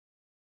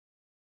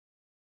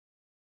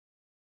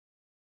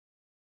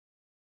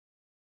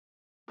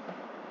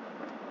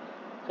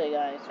Hey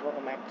guys,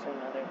 welcome back to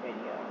another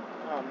video.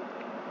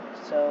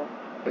 So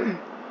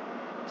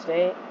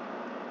today,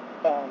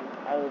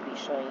 I will be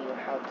showing you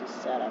how to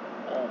set up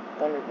a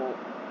Thunderbolt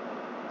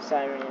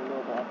Siren in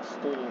Roblox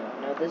Studio.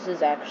 Now this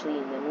is actually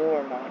the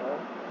newer model.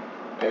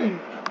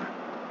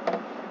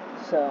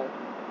 so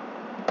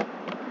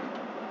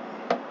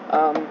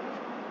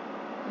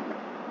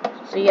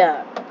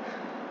yeah,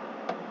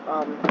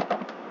 I'm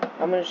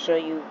gonna show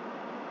you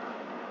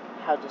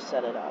how to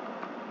set it up.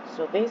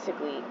 So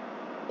basically,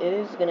 it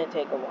is gonna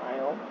take a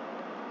while,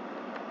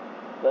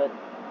 but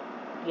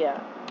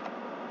yeah.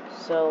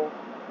 So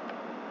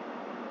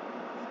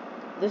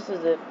this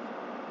is if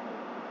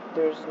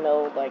there's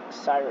no like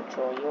Siren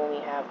troll. You only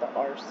have the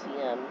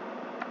RCM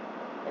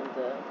and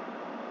the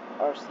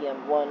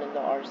RCM1 and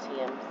the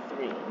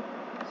RCM3.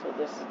 So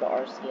this is the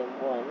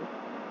RCM1.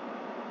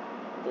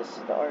 This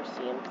is the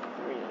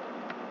RCM3.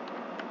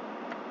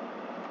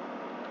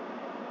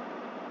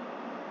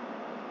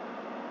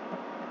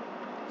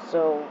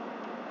 So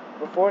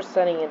before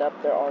setting it up,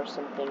 there are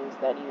some things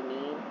that you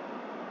need.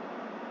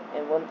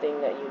 And one thing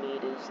that you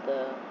need is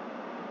the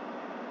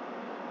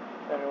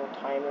federal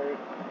timer.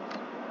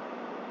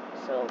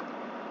 So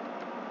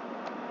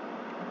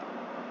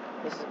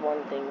this is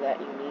one thing that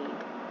you need.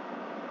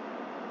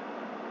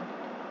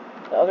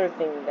 The other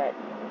thing that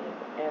you need,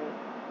 and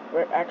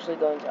we're actually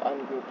going to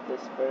ungroup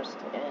this first,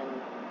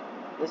 and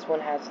this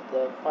one has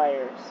the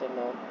fire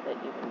signal that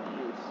you can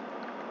use.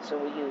 So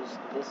we use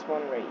this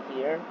one right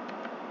here.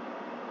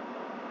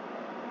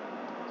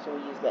 So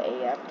we use the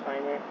AF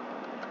timer.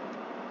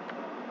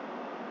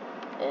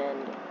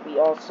 And we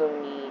also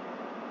need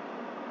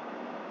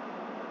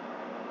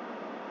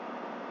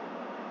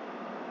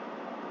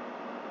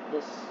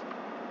this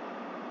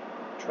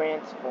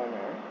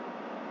transformer.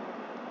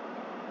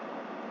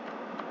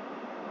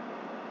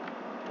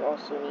 We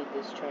also need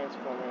this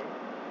transformer,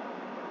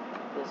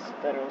 this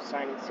federal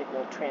sign and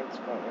signal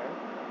transformer.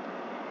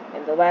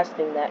 And the last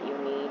thing that you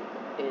need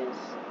is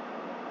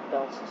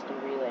bell system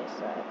relay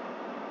set.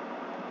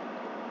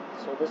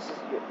 So this is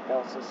your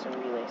bell system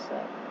relay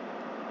set.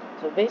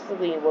 So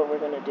basically what we're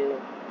going to do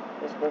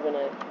is we're going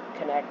to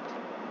connect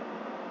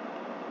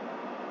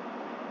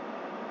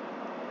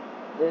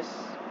this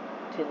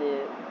to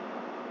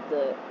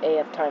the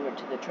AF timer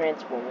to the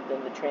transformer,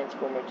 then the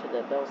transformer to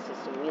the bell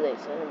system relay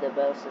set, and the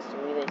bell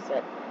system relay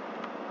set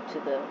to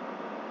the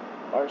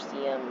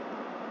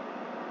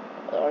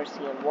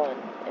RCM1,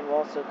 and we'll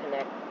also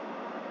connect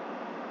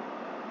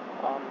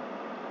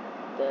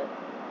the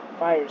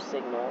fire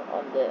signal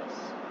on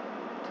this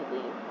to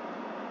the,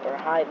 or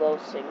high-low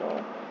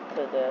signal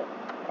to the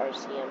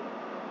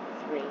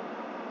RCM3.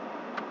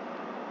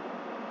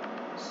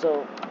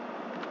 So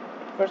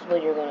first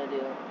what you're going to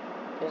do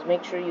is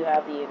make sure you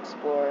have the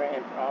Explorer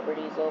and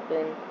Properties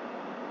open.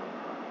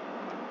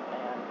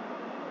 And,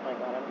 oh my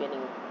god, I'm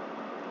getting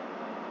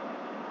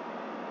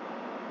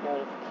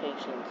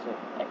notifications of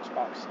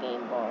Xbox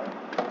Game Bar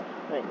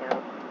right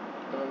now.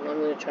 I'm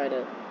going to try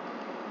to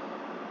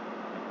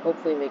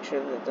hopefully make sure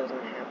that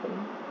doesn't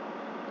happen.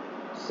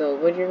 So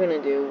what you're going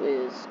to do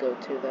is go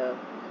to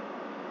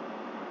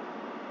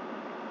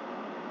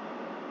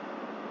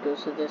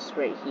this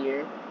right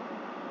here,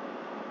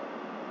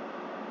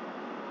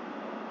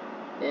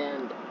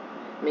 and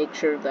make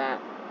sure that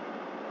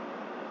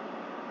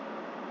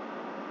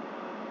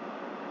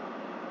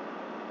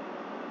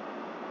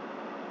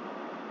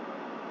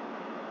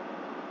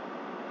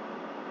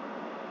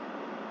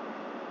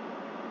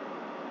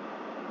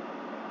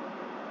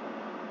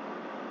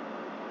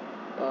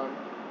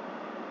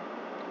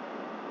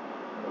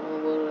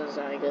what was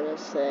I gonna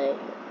say?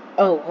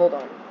 Oh, hold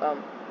on.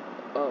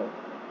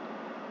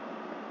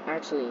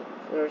 Actually,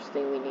 first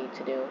thing we need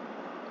to do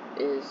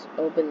is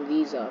open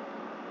these up.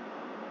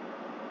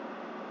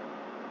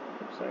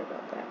 Sorry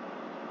about that.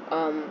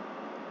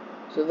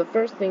 So the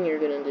first thing you're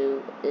gonna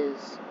do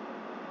is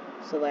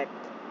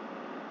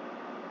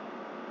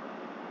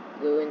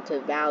go into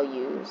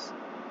values,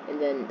 and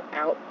then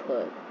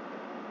output.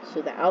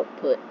 So the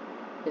output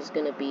is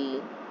gonna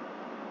be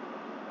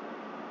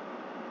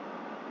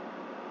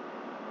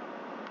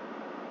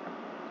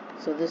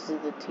so this is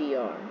the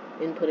TR,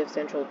 input of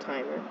central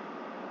timer.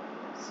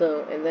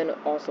 So, and then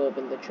also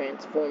open the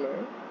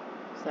transformer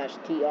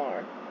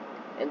 /TR,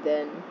 and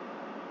then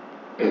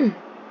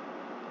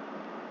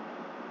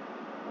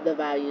the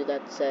value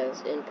that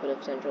says input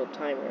of central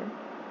timer.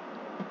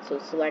 So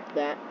select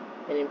that,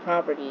 and in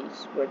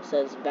properties where it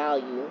says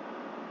value,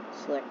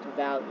 select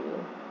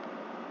value,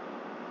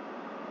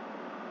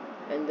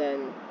 and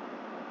then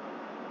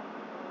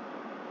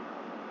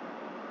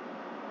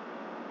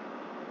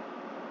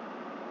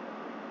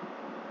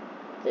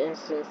the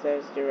instance that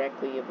is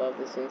directly above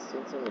this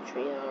instance in the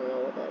tree, I don't know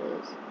what that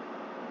is.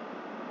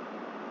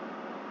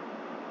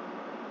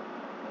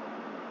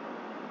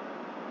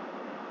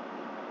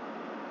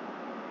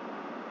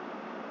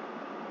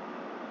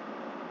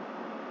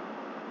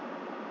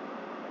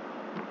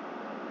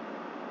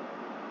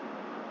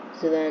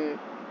 So then,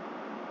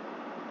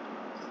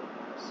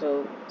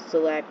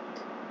 select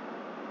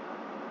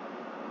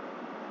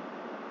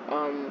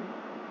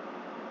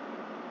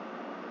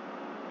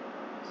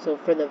So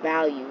for the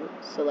value,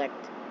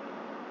 select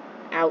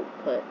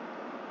output,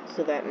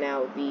 so that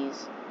now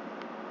these,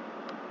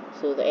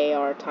 so the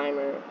AR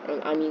timer,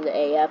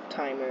 the AF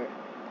timer,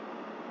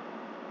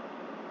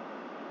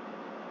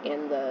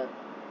 and the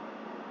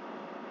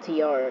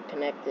TR are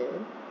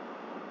connected.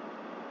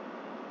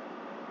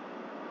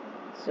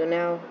 So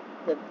now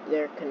that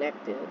they're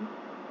connected,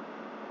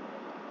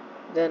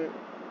 then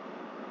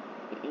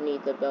you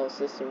need the bell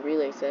system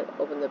relay set.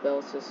 Open the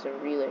bell system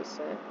relay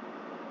set.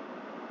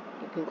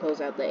 You can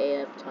close out the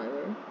AF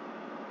timer.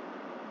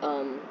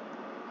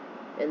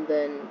 And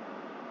then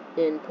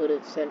input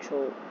a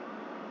central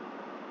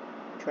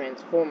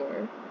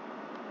transformer.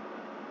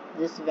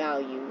 This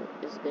value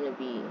is going to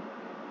be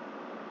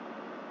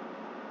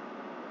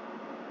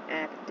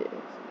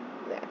active.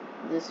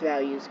 This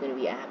value is going to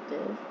be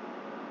active.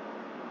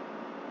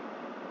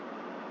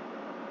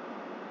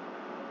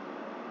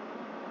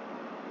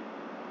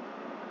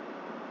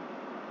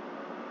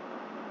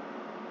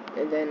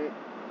 And then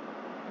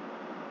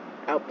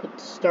output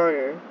to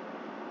starter.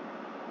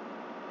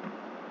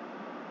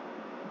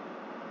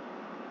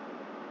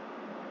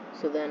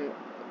 So then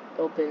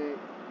open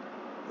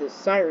the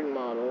Siren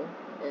model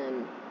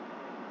and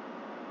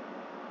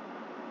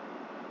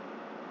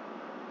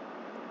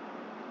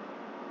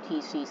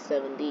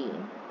TC7D.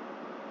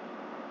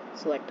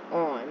 Select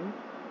on,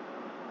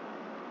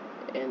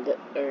 and the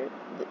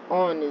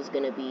on is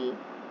going to be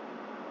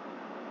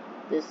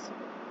this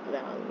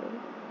value.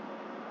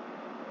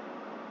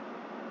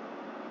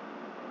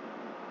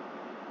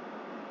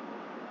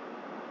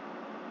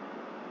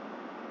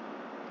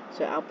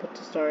 So output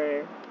to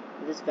starter,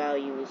 this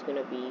value is going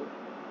to be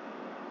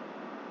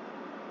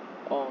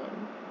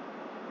on.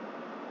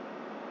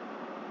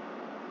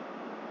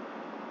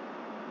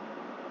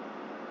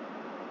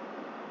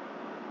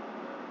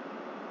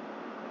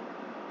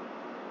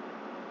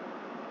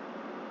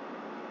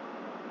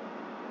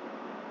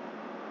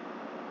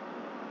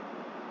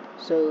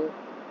 So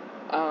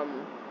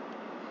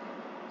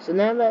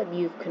now that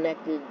you've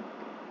connected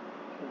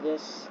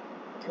this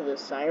to the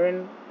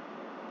Siren,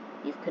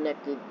 you've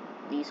connected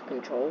these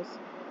controls.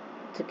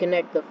 To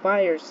connect the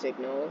fire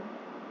signal,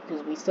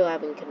 because we still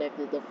haven't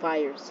connected the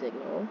fire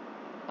signal,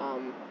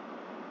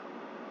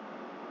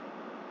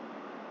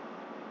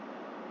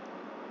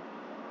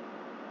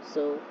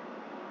 so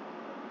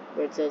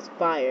where it says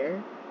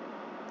fire,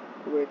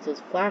 where it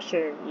says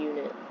flasher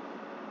unit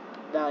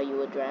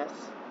value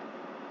address,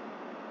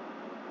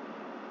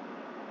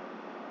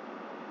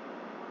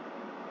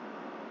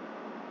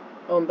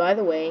 oh, and by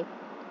the way,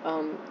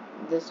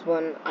 this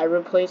one, I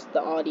replaced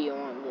the audio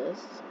on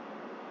this.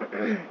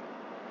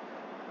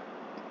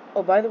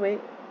 Oh, by the way,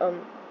 oh,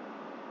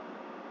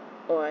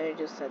 I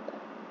just said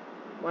that.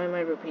 Why am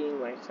I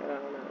repeating what I said? I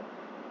don't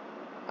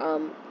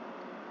know.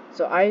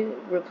 So I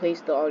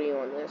replaced the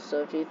audio on this,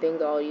 so if you think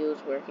the audio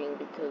is working,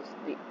 because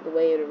the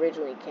way it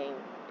originally came,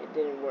 it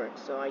didn't work,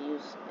 so I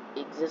used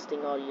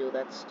existing audio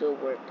that still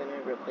worked, and I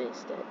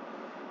replaced it.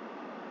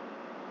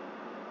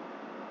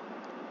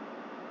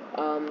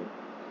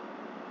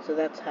 So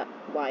that's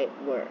why it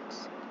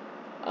works.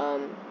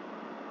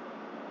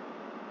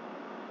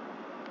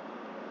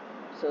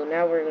 So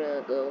now we're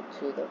gonna go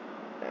to the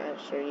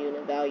flasher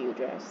unit value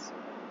address.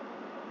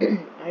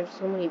 I have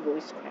so many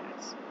voice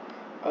cracks.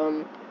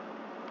 Now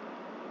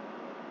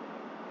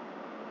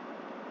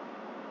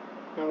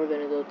we're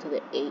gonna go to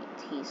the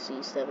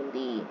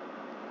 8TC7D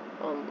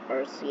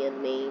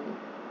RCM main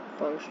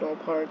functional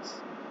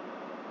parts,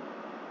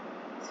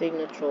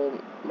 signature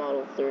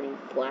model 30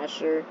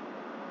 flasher,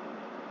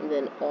 and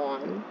then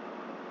on.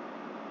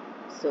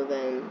 So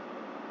then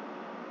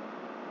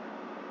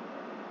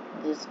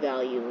this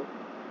value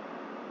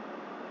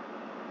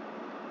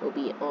will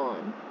be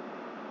on.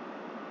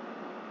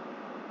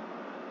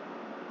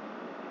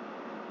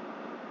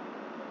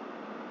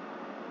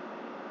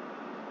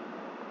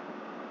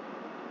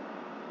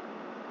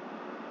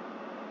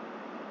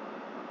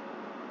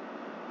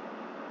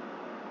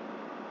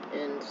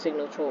 And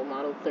signature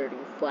model 30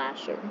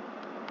 flasher.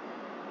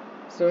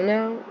 So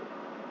now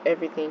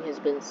everything has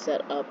been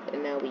set up,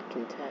 and now we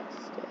can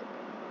test it.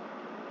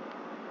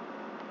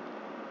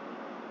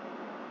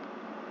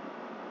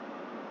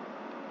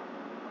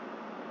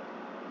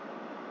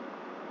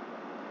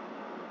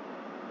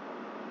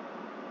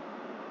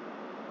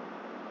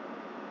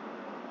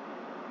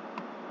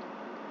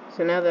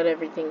 So now that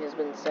everything has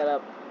been set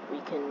up, we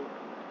can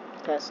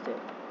test it.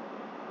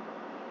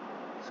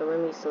 So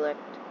when we select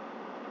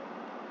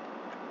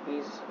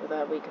these, with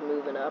that we can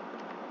move it up.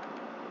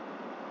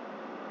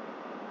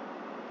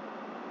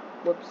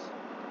 Whoops.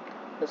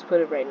 Let's put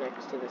it right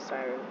next to the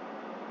Siren.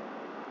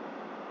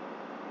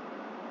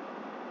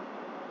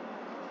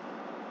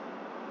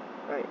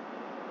 Alright.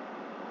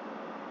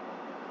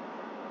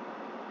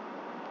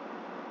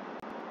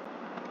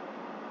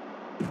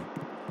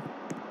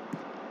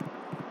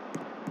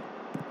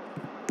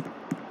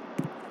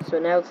 So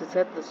now to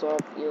set this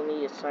off, you'll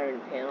need a Siren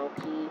panel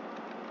key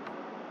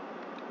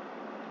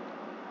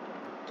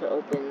to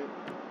open the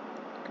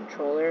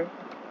controller,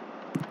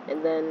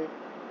 and then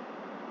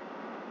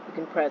You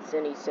can press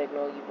any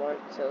signal you want.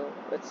 So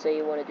let's say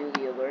you want to do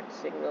the alert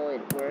signal,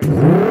 it works.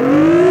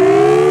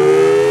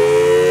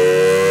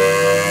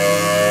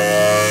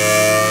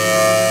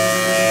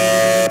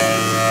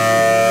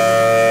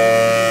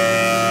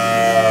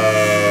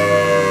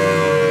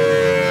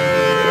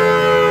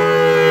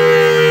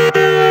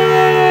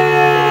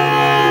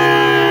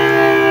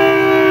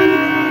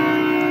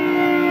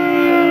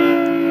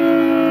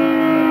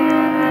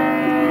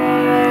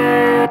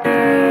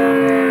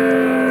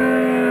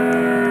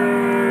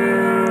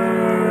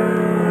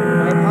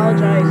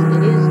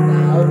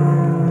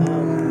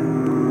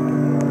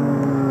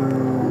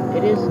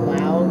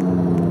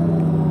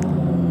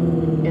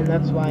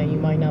 That's why you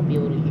might not be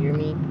able to hear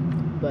me,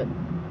 but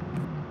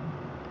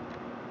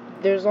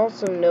there's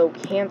also no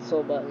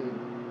cancel button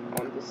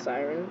on the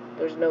Siren.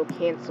 There's no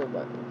cancel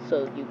button,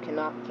 so you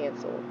cannot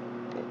cancel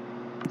it.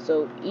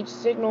 So each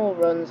signal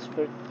runs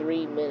for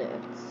 3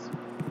 minutes.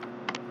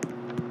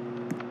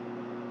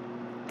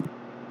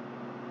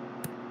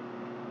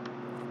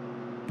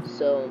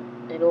 So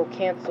it'll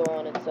cancel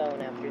on its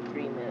own after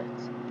 3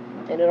 minutes.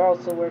 And it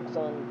also works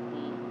on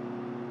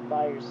the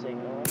fire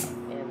signal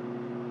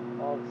and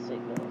all the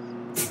signals.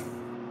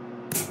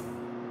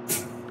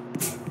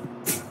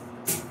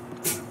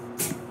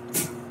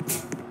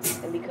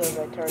 Because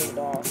I turned it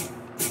off,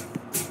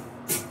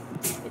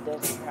 it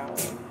doesn't power.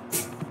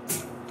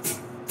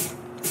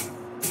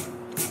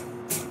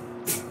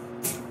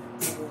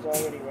 It was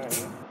already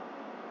running.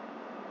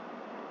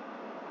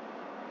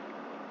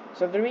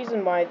 So the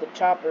reason why the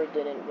chopper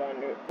didn't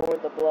run, or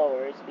the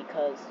blower, is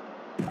because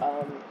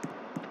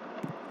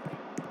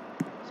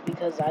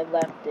I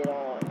left it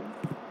on,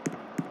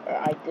 or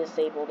I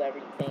disabled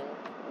everything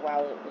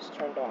while it was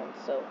turned on.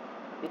 So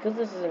because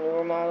this is a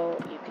newer model,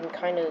 you can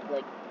kind of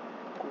like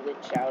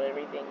glitch out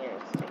everything, and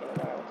it's taking a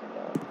while to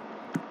go.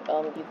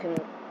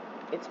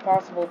 It's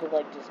possible to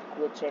like just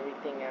glitch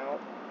everything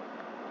out,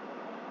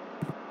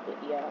 but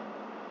yeah.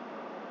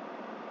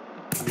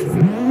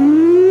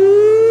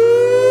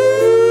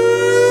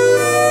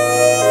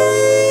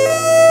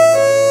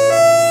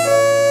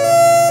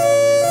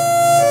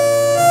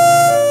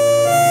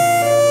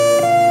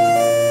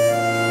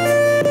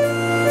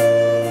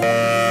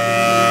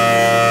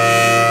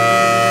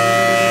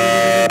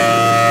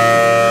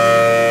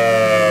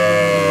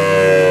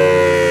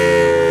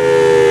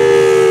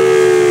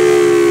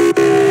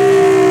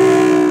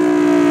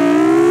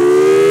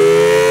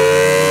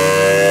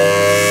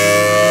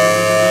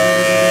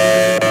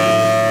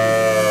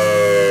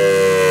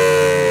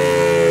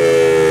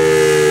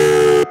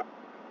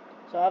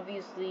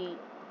 Obviously,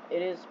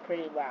 it is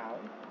pretty loud,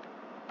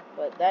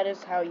 but that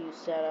is how you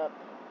set up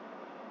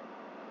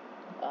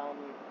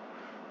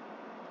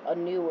a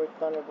newer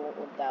Thunderbolt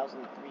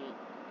 1003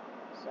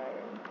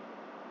 Siren.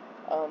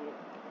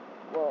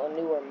 Well, a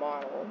newer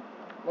model.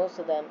 Most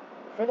of them,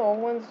 for the old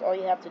ones, all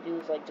you have to do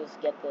is like just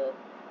get the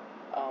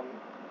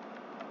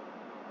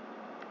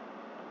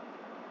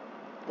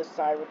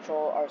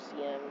Cyrotrol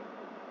RCM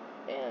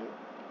and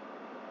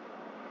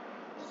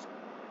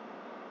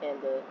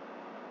the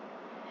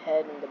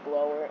head and the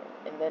blower,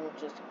 and then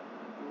just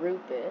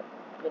group it.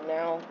 But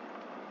now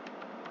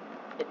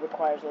it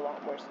requires a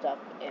lot more stuff,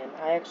 and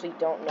I actually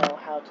don't know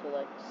how to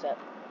like set.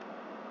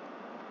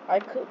 I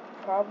could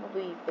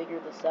probably figure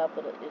this out,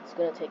 but it's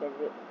gonna take a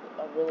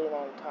really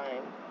long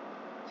time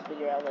to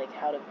figure out like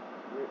how to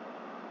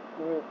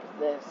group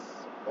this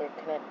or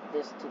connect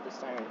this to the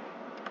Siren.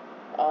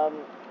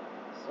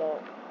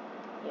 So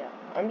yeah,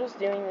 I'm just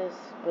doing this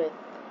with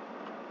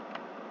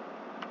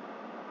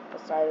a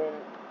Siren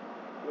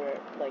where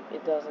like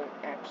it doesn't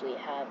actually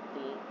have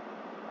the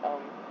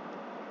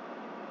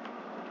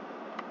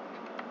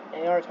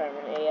AR timer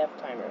and AF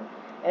timer.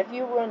 And if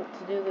you want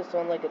to do this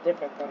on like a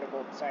different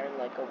Thunderbolt Siren,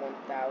 like a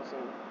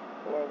 1000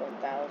 or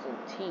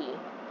 1000T,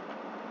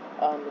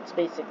 it's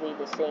basically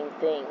the same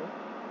thing,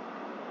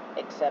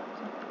 except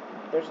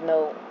there's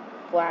no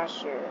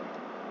flasher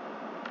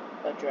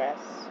address,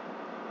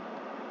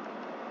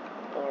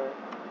 or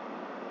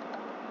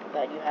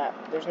that you have.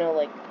 There's no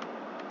like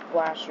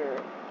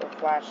flasher or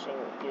flashing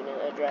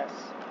unit address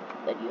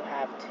that you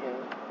have to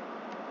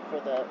for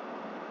the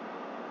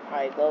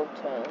high-low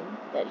tone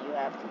that you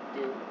have to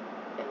do,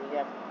 and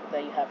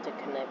that you have to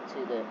connect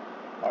to the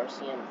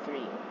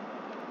RCM3.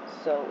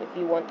 So if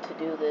you want to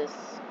do this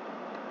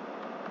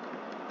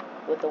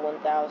with the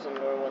 1000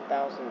 or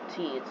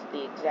 1000T, it's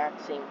the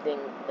exact same thing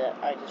that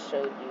I just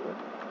showed you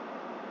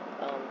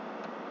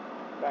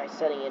by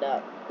setting it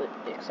up, but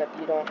except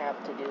you don't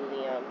have to do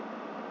the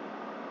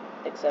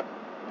except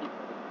you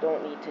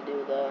don't need to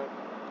do the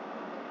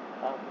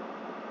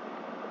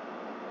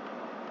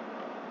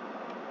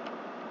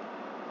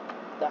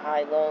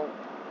high-low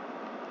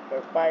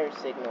or fire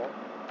signal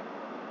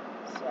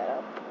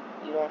setup.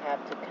 You don't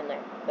have to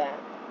connect that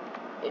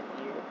if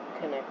you're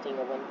connecting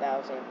a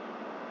 1000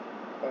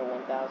 or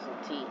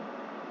 1000T.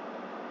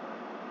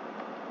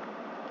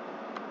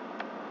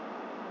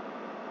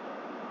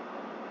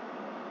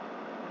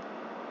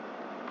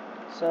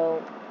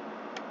 So,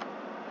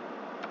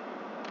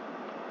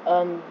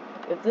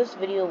 If this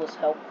video was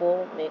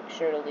helpful, make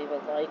sure to leave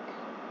a like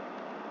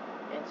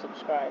and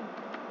subscribe.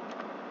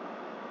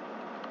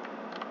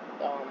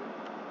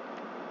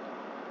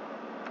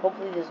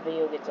 Hopefully this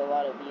video gets a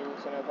lot of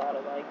views and a lot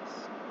of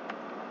likes.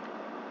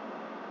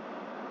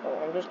 Oh,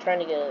 I'm just trying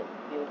to get a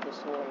view of the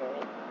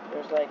solenoid.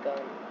 There's like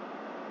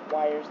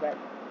wires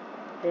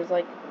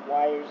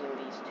in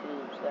these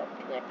tubes that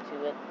connect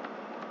to it.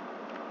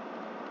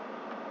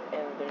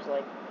 And there's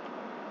like,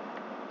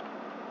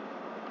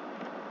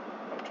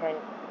 I'm trying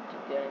to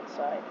get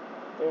inside.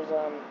 There's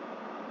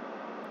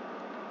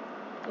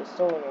the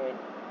solenoid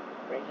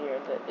right here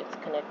that it's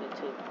connected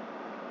to.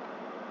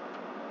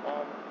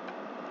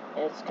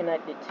 And it's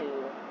connected to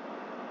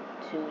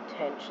 2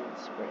 tension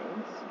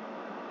springs.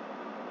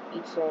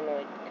 Each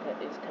solenoid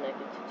is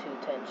connected to 2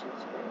 tension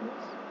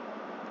springs.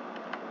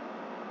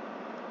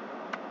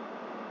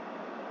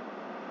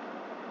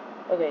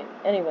 Okay,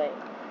 anyway,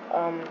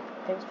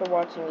 thanks for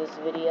watching this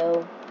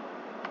video.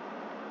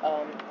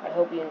 I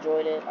hope you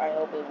enjoyed it. I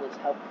hope it was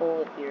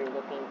helpful if you're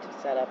looking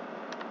to set up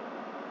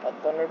a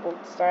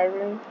Thunderbolt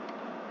Siren,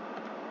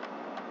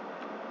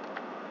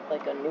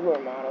 like a newer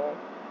model.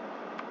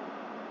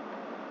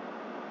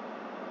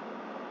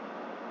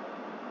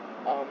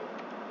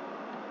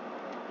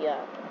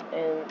 Yeah,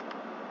 and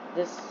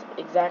this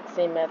exact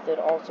same method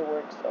also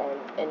works on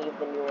any of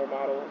the newer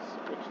models,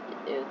 which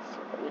is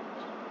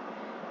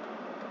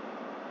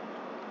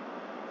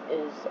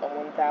a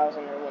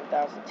 1000 or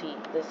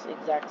 1000T. This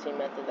exact same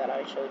method that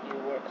I showed you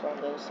works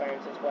on those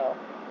sirens as well.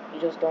 You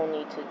just don't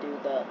need to do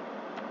the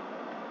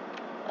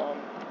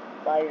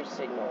fire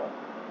signal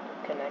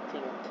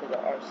connecting to the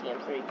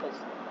RCM3, because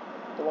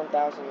the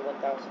 1000 and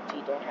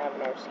 1000T don't have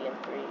an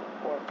RCM3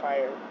 or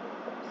fire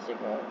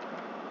signal,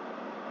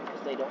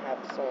 because they don't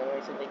have the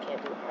solenoids and they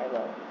can't do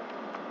high-low.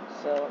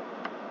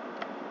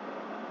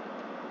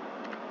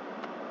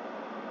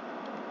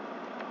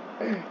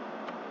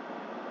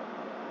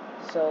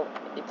 So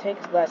it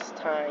takes less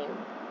time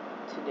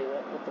to do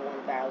it with the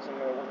 1000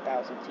 or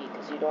 1000T,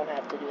 because you don't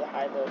have to do the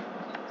high-low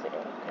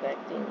signal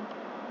connecting.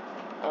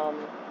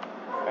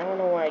 I don't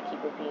know why I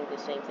keep repeating the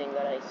same thing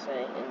that I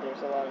say, and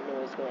there's a lot of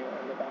noise going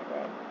on in the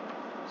background.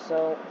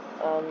 So,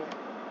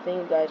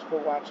 thank you guys for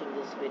watching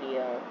this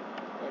video,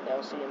 and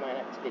I'll see you in my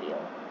next video.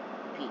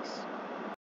 Peace.